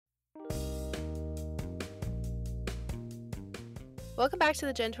Welcome back to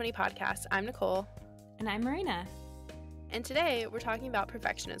the GenTwenty podcast. I'm Nicole. And I'm Marina. And today we're talking about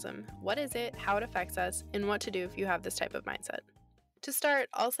perfectionism. What is it, how it affects us, and what to do if you have this type of mindset. To start,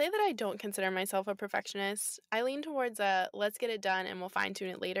 I'll say that I don't consider myself a perfectionist. I lean towards a let's get it done and we'll fine-tune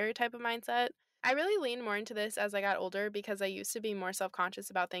it later type of mindset. I really leaned more into this as I got older because I used to be more self-conscious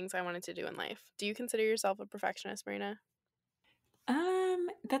about things I wanted to do in life. Do you consider yourself a perfectionist, Marina?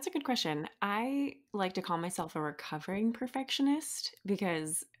 That's a good question. I like to call myself a recovering perfectionist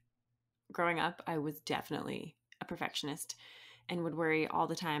because growing up, I was definitely a perfectionist and would worry all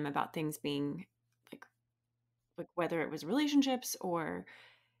the time about things being like whether it was relationships or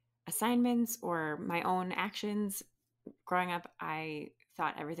assignments or my own actions. Growing up, I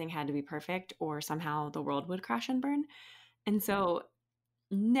thought everything had to be perfect or somehow the world would crash and burn. And so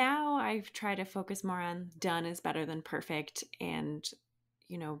now I've tried to focus more on done is better than perfect and,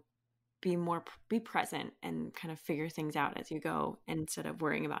 be present and kind of figure things out as you go instead of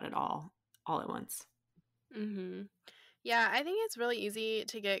worrying about it all at once. Mm-hmm. Yeah, I think it's really easy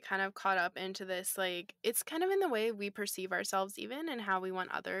to get kind of caught up into this. It's kind of in the way we perceive ourselves even and how we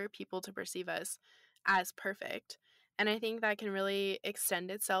want other people to perceive us as perfect. And I think that can really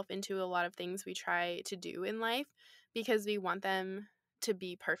extend itself into a lot of things we try to do in life because we want them to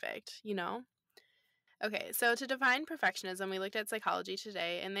be perfect, Okay, so to define perfectionism, we looked at Psychology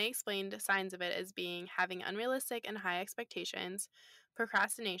Today, and they explained signs of it as being having unrealistic and high expectations,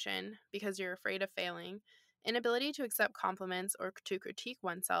 procrastination because you're afraid of failing, inability to accept compliments or to critique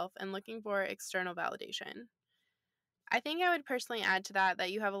oneself, and looking for external validation. I think I would personally add to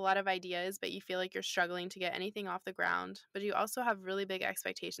that you have a lot of ideas, but you feel like you're struggling to get anything off the ground, but you also have really big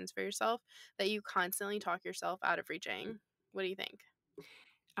expectations for yourself that you constantly talk yourself out of reaching. What do you think?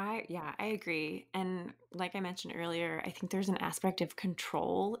 I agree. And like I mentioned earlier, I think there's an aspect of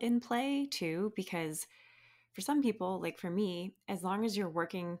control in play too, because for some people, like for me, as long as you're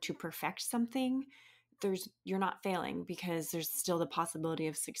working to perfect something, you're not failing because there's still the possibility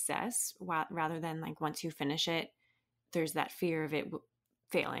of success rather than like once you finish it, there's that fear of it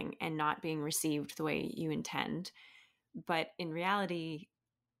failing and not being received the way you intend. But in reality,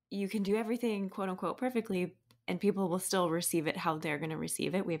 you can do everything quote unquote perfectly and people will still receive it how they're going to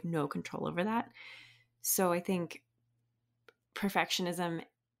receive it. We have no control over that. So I think perfectionism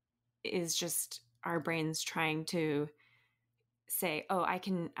is just our brains trying to say, "Oh, I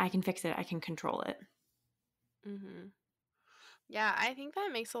can fix it. I can control it." Mm-hmm. Yeah, I think that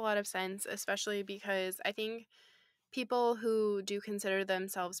makes a lot of sense, especially because I think people who do consider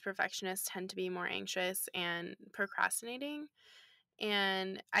themselves perfectionists tend to be more anxious and procrastinating.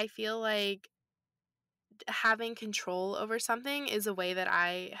 And I feel like having control over something is a way that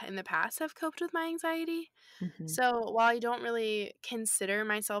I, in the past, have coped with my anxiety. Mm-hmm. So while I don't really consider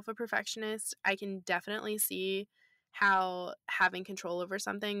myself a perfectionist, I can definitely see how having control over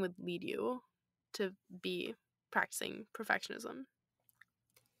something would lead you to be practicing perfectionism.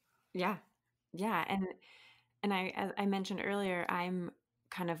 Yeah. Yeah, and as I mentioned earlier, I'm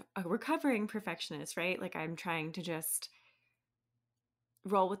kind of a recovering perfectionist, right? Like I'm trying to just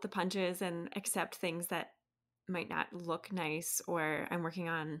roll with the punches and accept things that might not look nice, or I'm working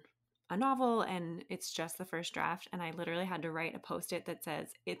on a novel and it's just the first draft and I literally had to write a post-it that says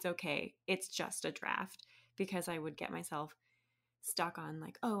it's okay, it's just a draft, because I would get myself stuck on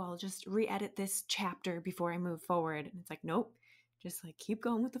like, oh, I'll just re-edit this chapter before I move forward, and it's like, nope, just like keep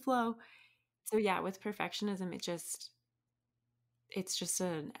going with the flow. So yeah, with perfectionism, it's just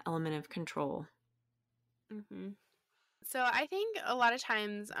an element of control. Mm-hmm. So I think a lot of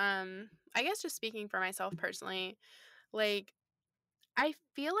times, I guess just speaking for myself personally, like I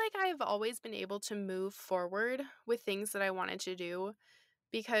feel like I've always been able to move forward with things that I wanted to do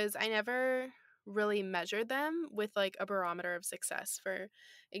because I never really measured them with like a barometer of success. For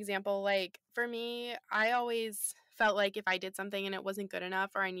example, like for me, I always felt like if I did something and it wasn't good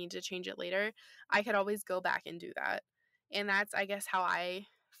enough or I needed to change it later, I could always go back and do that. And that's, I guess, how I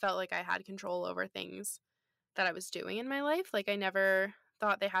felt like I had control over things that I was doing in my life. Like I never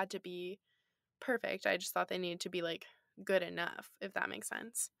thought they had to be perfect. I just thought they needed to be like good enough, if that makes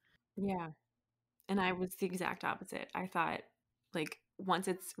sense. Yeah. And I was the exact opposite. I thought like once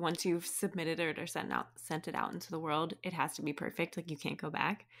you've submitted it or sent it out into the world, it has to be perfect. Like you can't go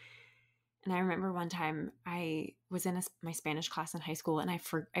back. And I remember one time I was in my Spanish class in high school, and I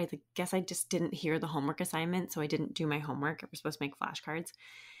guess I just didn't hear the homework assignment, so I didn't do my homework. I was supposed to make flashcards.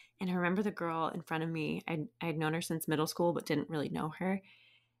 And I remember the girl in front of me, I'd known her since middle school, but didn't really know her.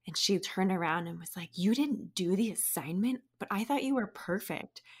 And she turned around and was like, "You didn't do the assignment, but I thought you were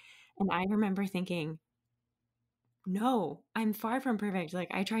perfect." And I remember thinking, no, I'm far from perfect. Like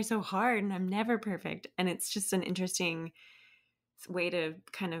I try so hard and I'm never perfect. And it's just an interesting way to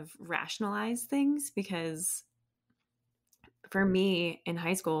kind of rationalize things because for me in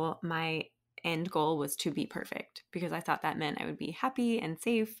high school, my end goal was to be perfect because I thought that meant I would be happy and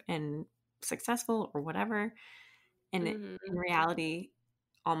safe and successful or whatever. And in Mhm. reality,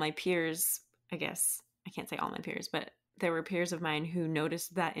 all my peers, I guess, I can't say all my peers, but there were peers of mine who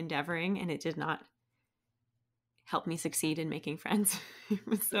noticed that endeavoring and it did not help me succeed in making friends.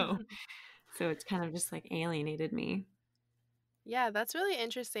 So it's kind of just like alienated me. Yeah, that's really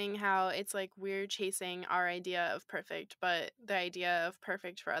interesting how it's like we're chasing our idea of perfect, but the idea of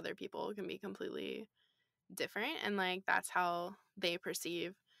perfect for other people can be completely different. And like that's how they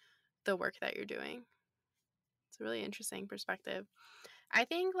perceive the work that you're doing. It's a really interesting perspective. I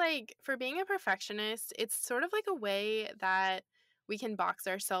think like for being a perfectionist, it's sort of like a way that we can box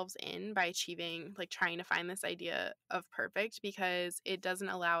ourselves in by achieving, like trying to find this idea of perfect because it doesn't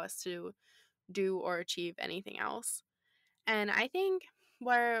allow us to do or achieve anything else. And I think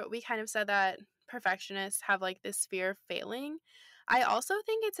where we kind of said that perfectionists have like this fear of failing, I also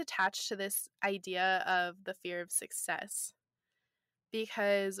think it's attached to this idea of the fear of success.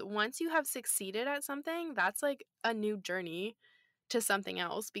 Because once you have succeeded at something, that's like a new journey to something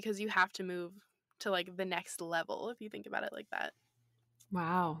else because you have to move to like the next level if you think about it like that.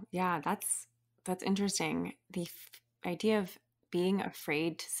 Wow. Yeah, that's interesting. The idea of being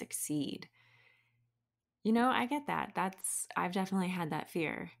afraid to succeed. I get that. I've definitely had that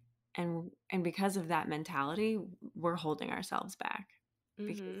fear. And because of that mentality, we're holding ourselves back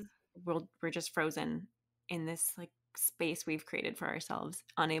because Mhm. we're just frozen in this like space we've created for ourselves,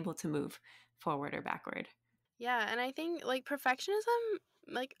 unable to move forward or backward. Yeah, and I think like perfectionism,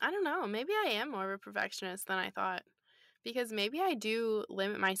 like I don't know, maybe I am more of a perfectionist than I thought because maybe I do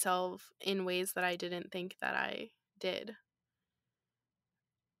limit myself in ways that I didn't think that I did.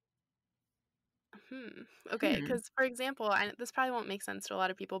 Hmm. Okay, Hmm. because for example, this probably won't make sense to a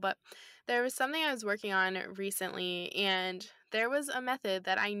lot of people, but there was something I was working on recently, and there was a method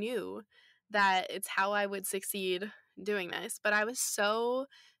that I knew that it's how I would succeed doing this, but I was so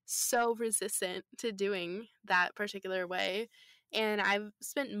resistant to doing that particular way, and I've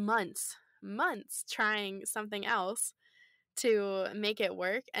spent months trying something else to make it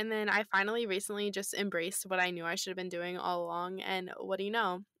work, and then I finally recently just embraced what I knew I should have been doing all along, and what do you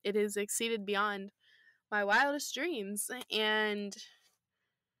know? It has exceeded beyond my wildest dreams, and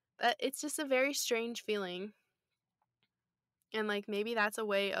that it's just a very strange feeling, and, like, maybe that's a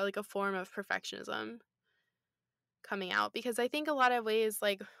way like, a form of perfectionism coming out because I think a lot of ways,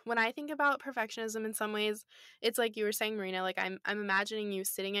 like, when I think about perfectionism in some ways, it's like you were saying, Marina, like, I'm imagining you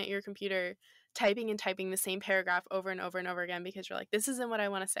sitting at your computer typing and typing the same paragraph over and over and over again because you're like, "This isn't what I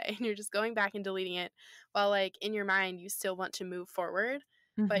wanna say," and you're just going back and deleting it while, like, in your mind, you still want to move forward,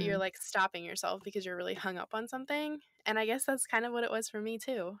 but you're, Hmm. like, stopping yourself because you're really hung up on something, and I guess that's kind of what it was for me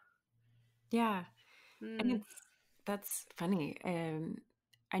too. Yeah. And Mm. that's funny.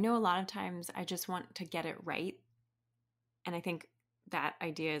 I know a lot of times I just want to get it right. And I think that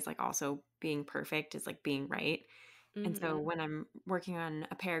idea is like also being perfect is like being right. And so Mhm. when I'm working on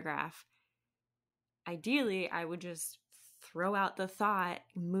a paragraph, ideally I would just throw out the thought,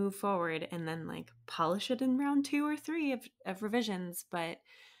 move forward, and then like polish it in round two or three of revisions. But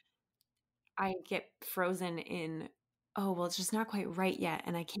I get frozen in, oh, well, it's just not quite right yet.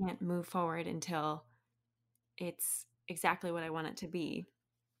 And I can't move forward until it's exactly what I want it to be.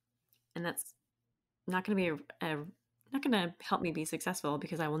 And that's not going to be not going to help me be successful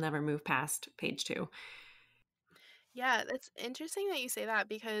because I will never move past page two. Yeah, that's interesting that you say that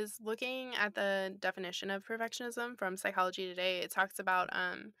because looking at the definition of perfectionism from Psychology Today, it talks about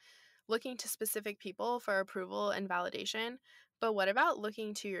looking to specific people for approval and validation. But what about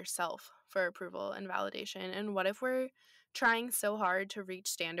looking to yourself for approval and validation? And what if we're trying so hard to reach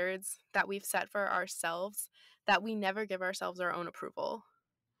standards that we've set for ourselves that we never give ourselves our own approval?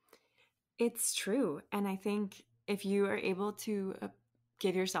 It's true. And I think if you are able to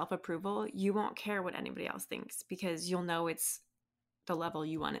give yourself approval, you won't care what anybody else thinks because you'll know it's the level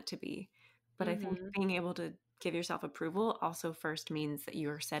you want it to be. But I think Mhm. being able to give yourself approval also first means that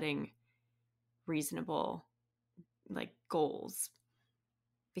you're setting reasonable like goals.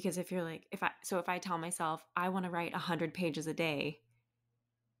 Because if you're like, if I tell myself I want to write 100 pages a day,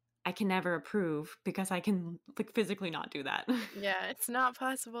 I can never approve because I can like physically not do that. Yeah, it's not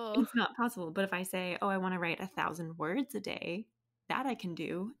possible. It's not possible. But if I say, oh, I want to write 1,000 words a day, that I can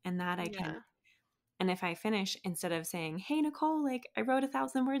do. And that I can. Yeah. And if I finish, instead of saying, hey, Nicole, like I wrote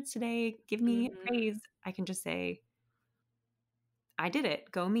 1,000 words today, give me a Mhm. praise, I can just say, I did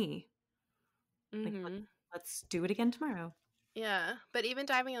it. Go me. Like, Mhm. let's do it again tomorrow. Yeah, but even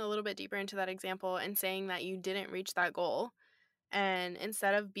diving a little bit deeper into that example and saying that you didn't reach that goal, And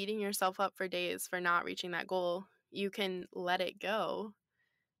instead of beating yourself up for days for not reaching that goal, you can let it go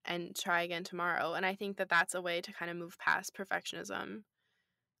and try again tomorrow. And I think that that's a way to kind of move past perfectionism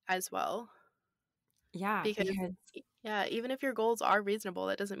as well. Yeah, Because, because yeah, even if your goals are reasonable,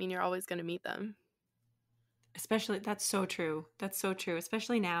 that doesn't mean you're always going to meet them. especially that's so true. That's so true,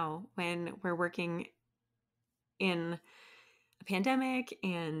 especially now when we're working in a pandemic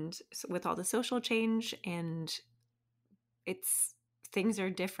and with all the social change, and it's things are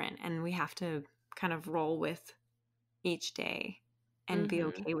different and we have to kind of roll with each day and be Mhm.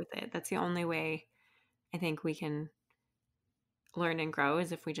 okay with it. That's the only way I think we can learn and grow,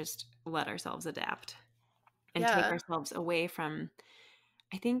 is if we just let ourselves adapt and take Yeah. ourselves away from,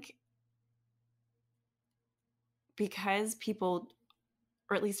 I think, because people,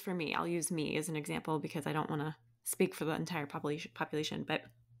 or at least for me, I'll use me as an example because I don't want to speak for the entire population, but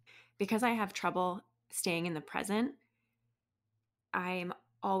because I have trouble staying in the present, I'm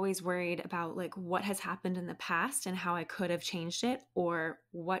always worried about like what has happened in the past and how I could have changed it, or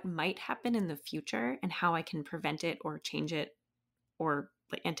what might happen in the future and how I can prevent it or change it or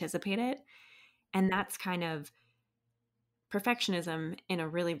like anticipate it. And that's kind of perfectionism in a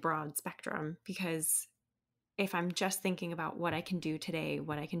really broad spectrum, because if I'm just thinking about what I can do today,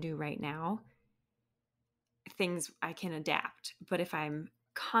 what I can do right now, things I can adapt. But if I'm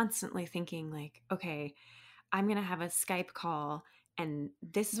constantly thinking like, okay, I'm going to have a Skype call and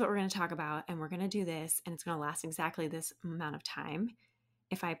this is what we're going to talk about and we're going to do this and it's going to last exactly this amount of time.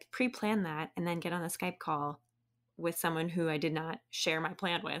 If I pre-plan that and then get on the Skype call with someone who I did not share my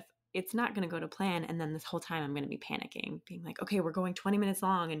plan with, it's not going to go to plan. And then this whole time I'm going to be panicking, being like, okay, we're going 20 minutes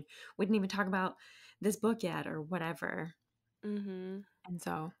long and we didn't even talk about this book yet or whatever. Mhm. And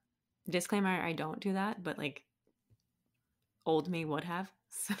so, disclaimer, I don't do that, but like old me would have.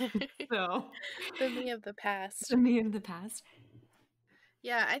 So, The me of the the past. me of the past.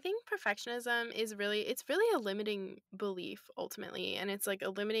 Yeah, I think perfectionism is really it's really a limiting belief ultimately, and it's like a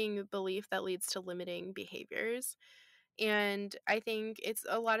limiting belief that leads to limiting behaviors. And I think it's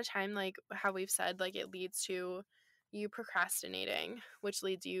a lot of time like how we've said like it leads to you procrastinating, which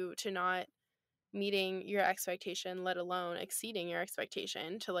leads you to not meeting your expectation, let alone exceeding your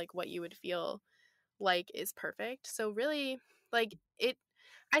expectation to like what you would feel like is perfect. So really like it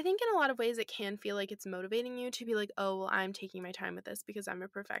I think in a lot of ways it can feel like it's motivating you to be like, "Oh, well, I'm taking my time with this because I'm a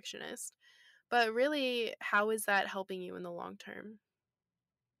perfectionist." But really, how is that helping you in the long term?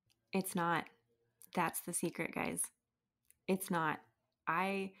 It's not. That's the secret, guys. It's not.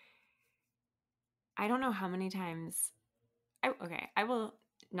 I I don't know how many times okay, I will,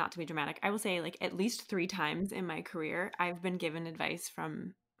 not to be dramatic, I will say like at least 3 times in my career I've been given advice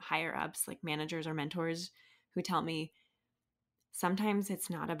from higher ups, like managers or mentors, who tell me sometimes it's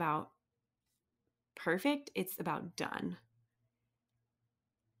not about perfect, it's about done.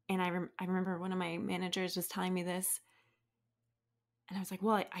 And I remember one of my managers was telling me this, and I was like,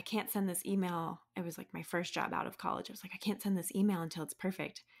 well, I can't send this email. It was like my first job out of college. I was like, I can't send this email until it's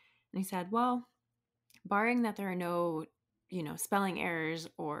perfect. And he said, well, barring that there are no, spelling errors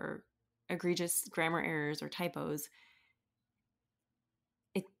or egregious grammar errors or typos,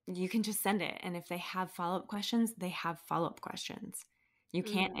 you can just send it. And if they have follow-up questions, they have follow-up questions. You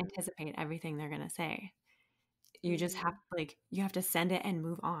can't Mhm. anticipate everything they're going to say. You just have Mhm. like you have to send it and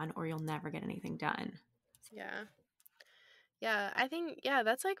move on, or you'll never get anything done. Yeah. Yeah, I think yeah,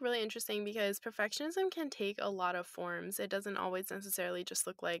 that's like really interesting because perfectionism can take a lot of forms. It doesn't always necessarily just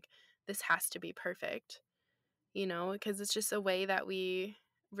look like this has to be perfect, because it's just a way that we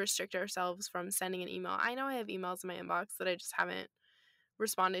restrict ourselves from sending an email. I know I have emails in my inbox that I just haven't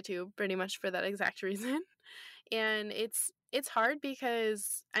responded to pretty much for that exact reason. And it's hard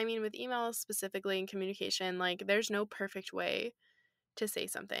because I mean with emails specifically in communication, like there's no perfect way to say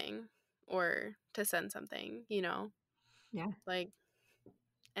something or to send something. Yeah. Like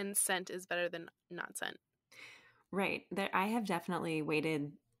and sent is better than not sent. Right. There, I have definitely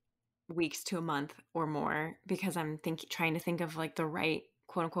waited weeks to a month or more because I'm trying to think of like the right,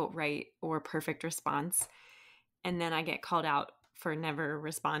 quote unquote, right or perfect response. And then I get called out for never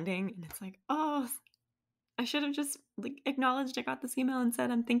responding. And it's like, oh, I should have just like acknowledged I got this email and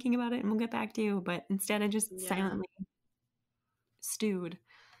said I'm thinking about it and we'll get back to you. But instead, I just Yeah. silently stewed.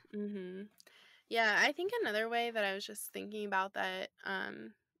 Mhm. Yeah, I think another way that I was just thinking about that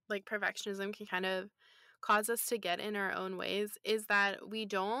like perfectionism can kind of cause us to get in our own ways is that we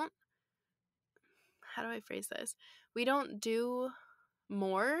don't how do I phrase this? We don't do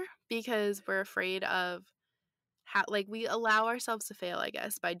more because we're afraid of how like we allow ourselves to fail, I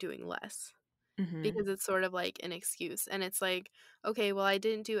guess, by doing less. Hmm. Because it's sort of like an excuse and it's like, okay, well I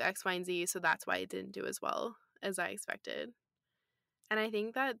didn't do X, Y, and Z, so that's why I didn't do as well as I expected. And I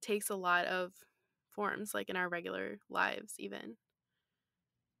think that takes a lot of forms, like, in our regular lives even.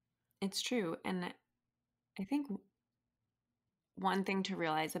 It's true. And I think one thing to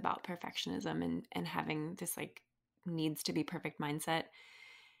realize about perfectionism and having this like needs to be perfect mindset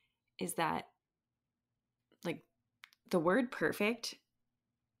is that like the word perfect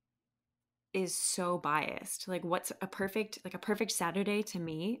is so biased. Like what's a perfect Saturday to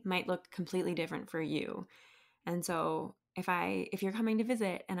me might look completely different for you. And so if you're coming to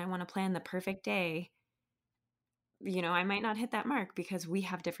visit and I want to plan the perfect day, I might not hit that mark because we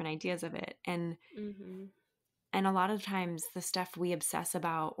have different ideas of it. Mhm. And a lot of times the stuff we obsess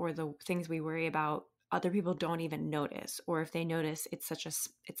about or the things we worry about, other people don't even notice. Or if they notice, it's such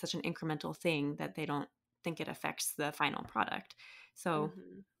an incremental thing that they don't think it affects the final product. So,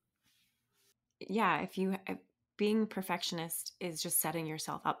 Mhm. yeah, if being perfectionist is just setting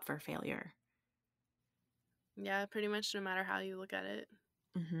yourself up for failure. Yeah, pretty much no matter how you look at it.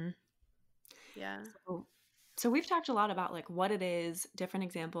 Hmm. Yeah. So we've talked a lot about like what it is, different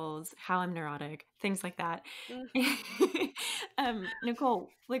examples, how I'm neurotic, things like that. Mm. Nicole,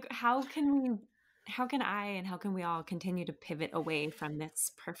 like how can I and how can we all continue to pivot away from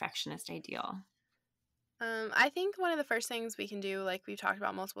this perfectionist ideal? I think one of the first things we can do, like we've talked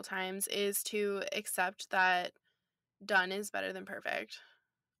about multiple times, is to accept that done is better than perfect.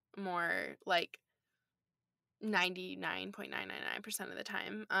 More like 99.999% of the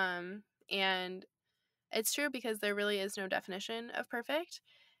time. And it's true because there really is no definition of perfect.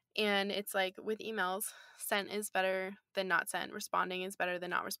 And it's like with emails, sent is better than not sent. Responding is better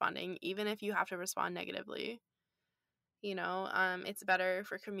than not responding, even if you have to respond negatively. It's better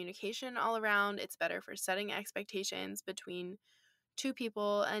for communication all around. It's better for setting expectations between two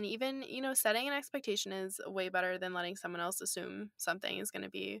people. And even, setting an expectation is way better than letting someone else assume something is going to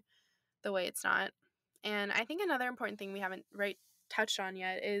be the way it's not. And I think another important thing we haven't touched on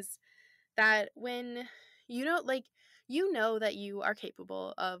yet is that when you know that you are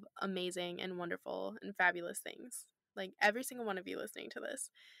capable of amazing and wonderful and fabulous things. Like every single one of you listening to this.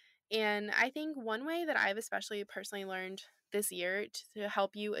 And I think one way that I've especially personally learned this year to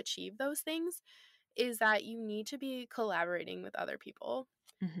help you achieve those things is that you need to be collaborating with other people.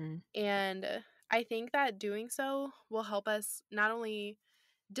 Hmm. And I think that doing so will help us not only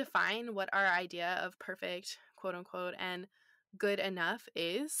define what our idea of perfect, quote unquote, and good enough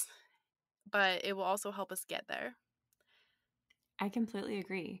is, but it will also help us get there. I completely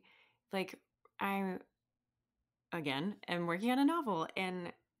agree. Like I again am working on a novel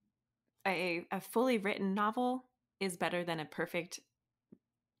and a fully written novel is better than a perfect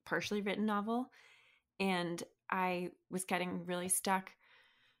partially written novel. And I was getting really stuck.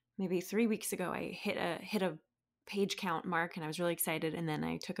 Maybe 3 weeks ago, I hit a page count mark, and I was really excited. And then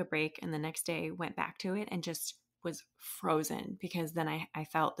I took a break, and the next day went back to it, and just was frozen because then I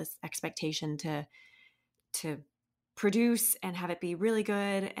felt this expectation to produce and have it be really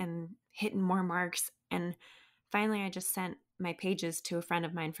good and hitting more marks. And finally, I just sent my pages to a friend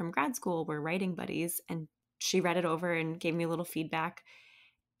of mine from grad school. We're writing buddies, and she read it over and gave me a little feedback.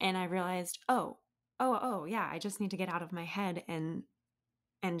 And I realized, oh, yeah, I just need to get out of my head and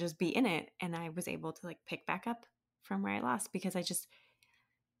just be in it. And I was able to like pick back up from where I lost because I just,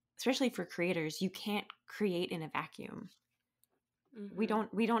 especially for creators, you can't create in a vacuum. Mhm.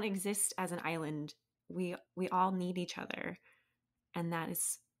 We don't exist as an island. We all need each other, and that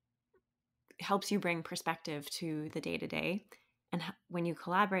is helps you bring perspective to the day to day. And when you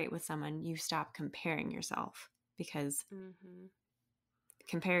collaborate with someone, you stop comparing yourself because Mhm.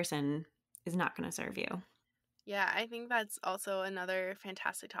 comparison is not going to serve you. Yeah, I think that's also another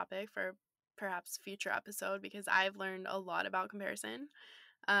fantastic topic for perhaps future episode because I've learned a lot about comparison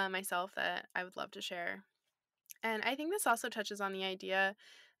myself that I would love to share. And I think this also touches on the idea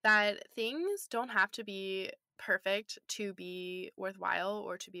that things don't have to be perfect to be worthwhile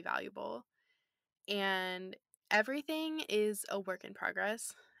or to be valuable. And everything is a work in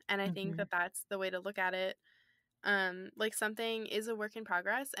progress. And I think Hmm. that that's the way to look at it. Like something is a work in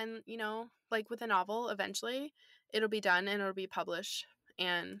progress. And, like with a novel, eventually it'll be done and it'll be published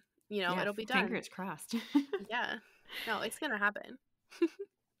and, Yeah, it'll be done. fingers crossed. Yeah. No, it's going to happen.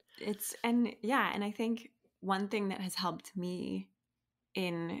 And yeah, and I think one thing that has helped me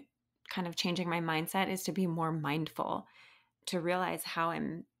in kind of changing my mindset is to be more mindful, to realize how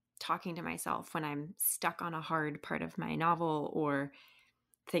I'm talking to myself when I'm stuck on a hard part of my novel or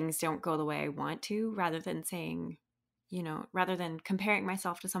things don't go the way I want to, rather than saying, rather than comparing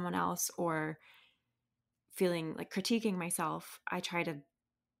myself to someone else or feeling like critiquing myself, I try to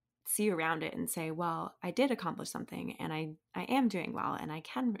see around it and say, well, I did accomplish something and I am doing well and I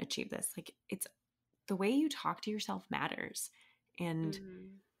can achieve this. Like it's the way you talk to yourself matters. And Mm-hmm.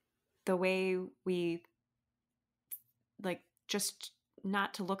 the way we like just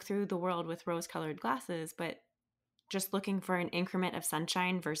not to look through the world with rose-colored glasses, but just looking for an increment of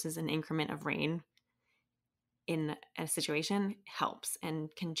sunshine versus an increment of rain in a situation helps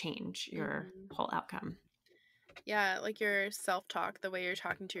and can change your Mm-hmm. whole outcome. Yeah, like your self talk, the way you're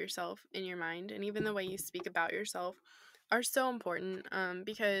talking to yourself in your mind, and even the way you speak about yourself are so important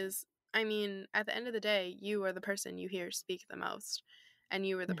because, I mean, at the end of the day, you are the person you hear speak the most, and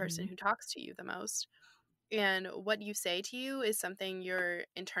you are the person Mm-hmm. who talks to you the most. And what you say to you is something you're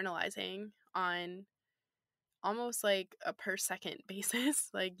internalizing on almost like a per second basis.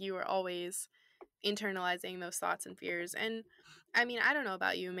 Like you are always internalizing those thoughts and fears. And I mean, I don't know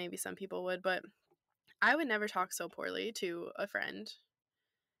about you, maybe some people would, but I would never talk so poorly to a friend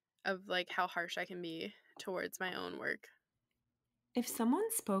of like how harsh I can be towards my own work. If someone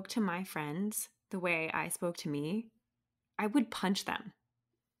spoke to my friends the way I spoke to me, I would punch them.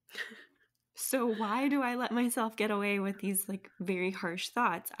 So why do I let myself get away with these like very harsh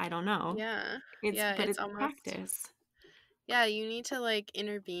thoughts? I don't know. Yeah. Yeah, But it's it's almost practice. yeah, you need to like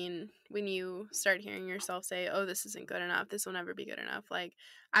intervene when you start hearing yourself say, "Oh, this isn't good enough. This will never be good enough." Like,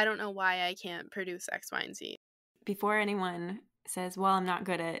 I don't know why I can't produce X, Y, and Z. Before anyone says, "Well, I'm not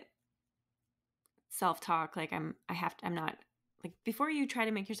good at self-talk," like I'm not like before you try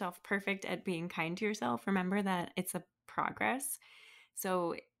to make yourself perfect at being kind to yourself, remember that it's a progress.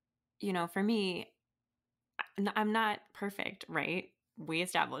 So, for me, I'm not perfect, right? We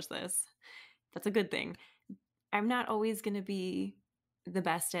established this. That's a good thing. I'm not always going to be the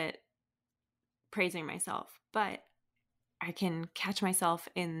best at praising myself, but I can catch myself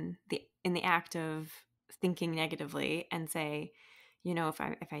in the act of thinking negatively and say, if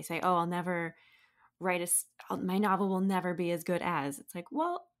I say, "Oh, I'll never my novel will never be as good as," it's like,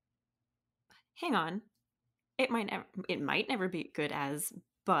 well, hang on, it might never be good as,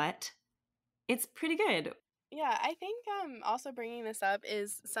 but it's pretty good. Yeah, I think also bringing this up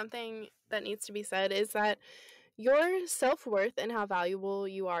is something that needs to be said is that your self-worth and how valuable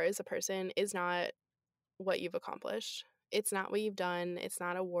you are as a person is not what you've accomplished. It's not what you've done. It's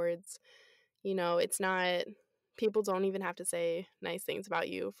not awards. It's not people don't even have to say nice things about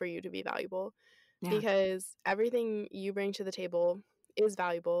you for you to be valuable Yeah, because everything you bring to the table is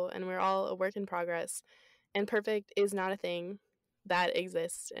valuable and we're all a work in progress. And perfect is not a thing that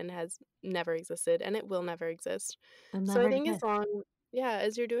exists and has never existed and it will never exist. it'll So I never think as exist. long, yeah,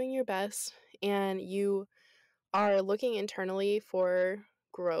 as you're doing your best and you are looking internally for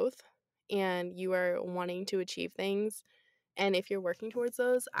growth and you are wanting to achieve things, and if you're working towards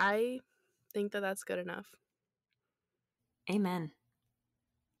those, I think that that's good enough. Amen.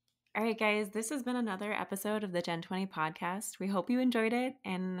 All right, guys, this has been another episode of the GenTwenty podcast. We hope you enjoyed it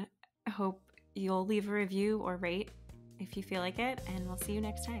and hope you'll leave a review or rate if you feel like it, and we'll see you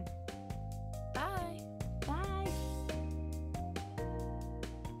next time.